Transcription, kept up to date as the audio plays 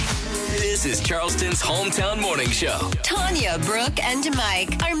This is Charleston's hometown morning show. Tanya, Brooke, and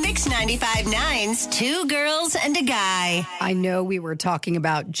Mike are Mix 95.9's Two Girls and a Guy. I know we were talking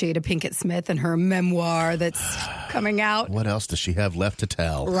about Jada Pinkett Smith and her memoir that's coming out. What else does she have left to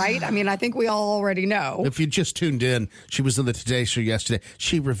tell? Right? I mean, I think we all already know. If you just tuned in, she was on the Today Show yesterday.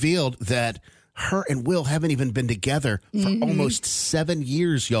 She revealed that her and Will haven't even been together for almost 7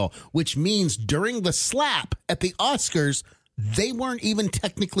 years, y'all, which means during the slap at the Oscars, they weren't even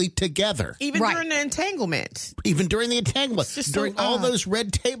technically together. Even during the entanglement. Even during the entanglement. During all those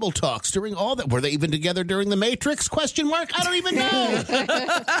red table talks, during all that. Were they even together during The Matrix? Question mark? I don't even know.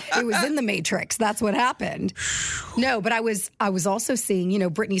 It was in The Matrix. That's what happened. No, but I was also seeing,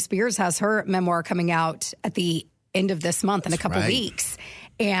 Britney Spears has her memoir coming out at the end of this month in a couple weeks.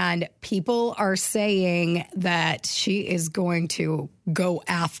 And people are saying that she is going to go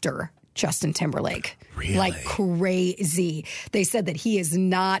after Justin Timberlake. Really? Like crazy. They said that he is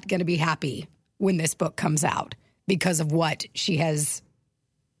not going to be happy when this book comes out because of what she has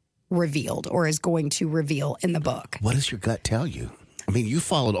revealed or is going to reveal in the book. What does your gut tell you? I mean, you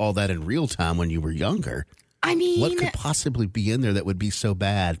followed all that in real time when you were younger. I mean, what could possibly be in there that would be so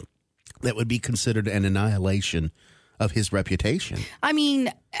bad that would be considered an annihilation of his reputation? I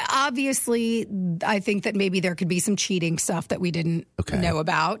mean, obviously, I think that maybe there could be some cheating stuff that we didn't know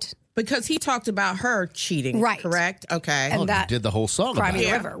about. Because he talked about her cheating, right? Correct? Okay. And that he did the whole song Crime about in the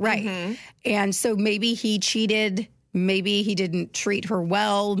it. River, right. And so maybe he cheated. Maybe he didn't treat her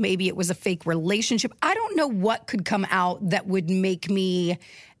well. Maybe it was a fake relationship. I don't know what could come out that would make me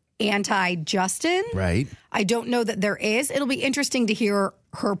anti-Justin. Right. I don't know that there is. It'll be interesting to hear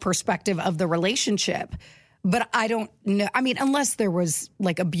her perspective of the relationship. But I don't know. I mean, unless there was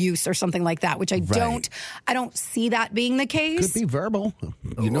like abuse or something like that, which I don't see that being the case. Could be verbal.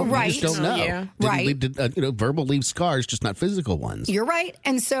 You just don't know. Yeah. Verbal leaves scars, just not physical ones. You're right.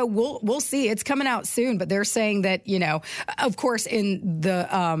 And so we'll see. It's coming out soon, but they're saying that, of course, in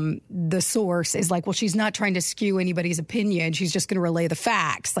the source is like, well, she's not trying to skew anybody's opinion. She's just going to relay the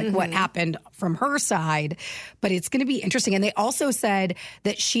facts, like what happened from her side. But it's going to be interesting. And they also said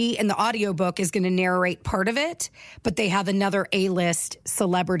that she, in the audiobook, is going to narrate part of it, but they have another A-list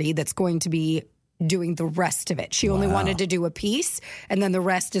celebrity that's going to be doing the rest of it. She only wanted to do a piece, and then the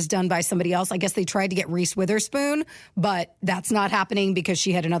rest is done by somebody else. I guess they tried to get Reese Witherspoon, but that's not happening because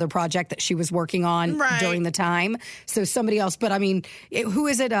she had another project that she was working on during the time. So somebody else. But I mean, who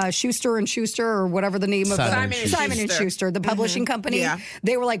is it? Schuster and Schuster, or whatever the name of Simon and Schuster, the publishing company. Yeah.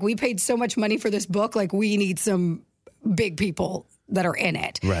 They were like, we paid so much money for this book, like we need some big people that are in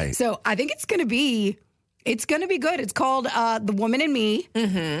it. Right. So I think it's going to be good. It's called The Woman in Me.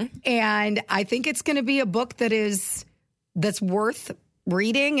 And I think it's going to be a book that's worth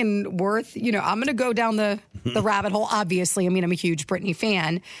reading and worth, I'm going to go down the rabbit hole. Obviously, I mean, I'm a huge Britney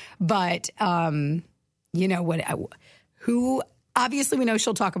fan, but obviously we know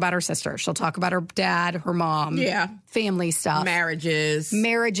she'll talk about her sister. She'll talk about her dad, her mom, family stuff. Marriages,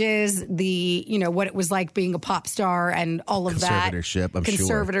 what it was like being a pop star and all of that.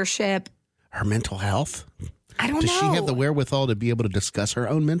 Conservatorship. Her mental health? I don't know. Does she have the wherewithal to be able to discuss her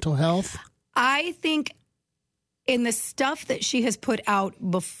own mental health? I think in the stuff that she has put out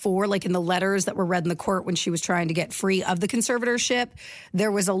before, like in the letters that were read in the court when she was trying to get free of the conservatorship, there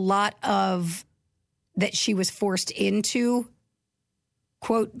was a lot of that she was forced into,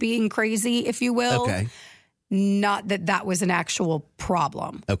 quote, being crazy, if you will. Okay. Not that was an actual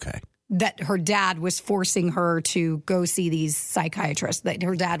problem. Okay. That her dad was forcing her to go see these psychiatrists, that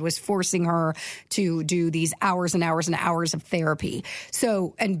her dad was forcing her to do these hours and hours and hours of therapy.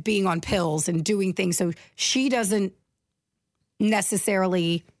 So, and being on pills and doing things. So she doesn't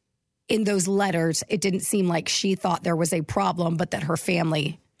necessarily, in those letters, it didn't seem like she thought there was a problem, but that her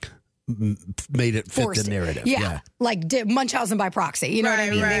family made it fit the narrative. Yeah. Like Munchausen by proxy. You know what I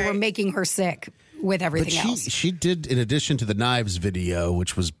mean? They were making her sick with everything else. She did, in addition to the Knives video,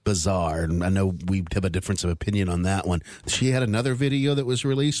 which was bizarre, and I know we have a difference of opinion on that one. She had another video that was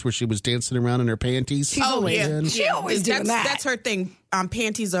released where she was dancing around in her panties. She always doing that. That's her thing.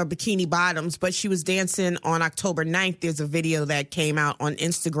 Panties or bikini bottoms, but she was dancing on October 9th. There's a video that came out on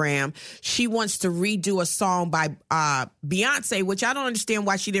Instagram. She wants to redo a song by Beyonce, which I don't understand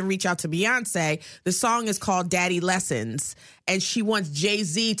why she didn't reach out to Beyonce. The song is called Daddy Lessons, and she wants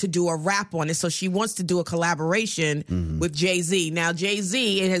Jay-Z to do a rap on it. So she wants to do a collaboration with Jay-Z. Now,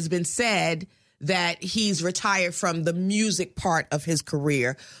 Jay-Z, it has been said that he's retired from the music part of his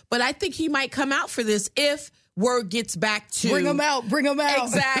career. But I think he might come out for this if word gets back to Bring them out.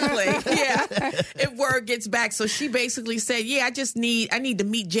 Exactly. Yeah. If word gets back. So she basically said, yeah, I need to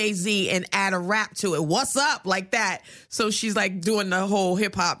meet Jay-Z and add a rap to it. What's up? Like that. So she's like doing the whole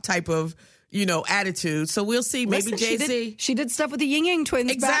hip hop type of, attitude. So we'll see. Maybe Jay-Z. She did stuff with the Ying Yang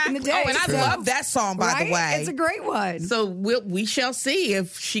Twins back in the day. Oh, and I love that song, by the way. It's a great one. So we shall see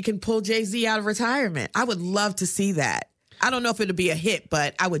if she can pull Jay-Z out of retirement. I would love to see that. I don't know if it'll be a hit,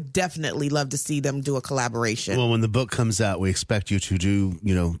 but I would definitely love to see them do a collaboration. Well, when the book comes out, we expect you to do,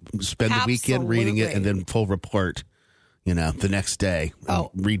 spend the weekend reading it and then full report, the next day.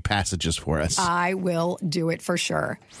 Read passages for us. I will do it for sure.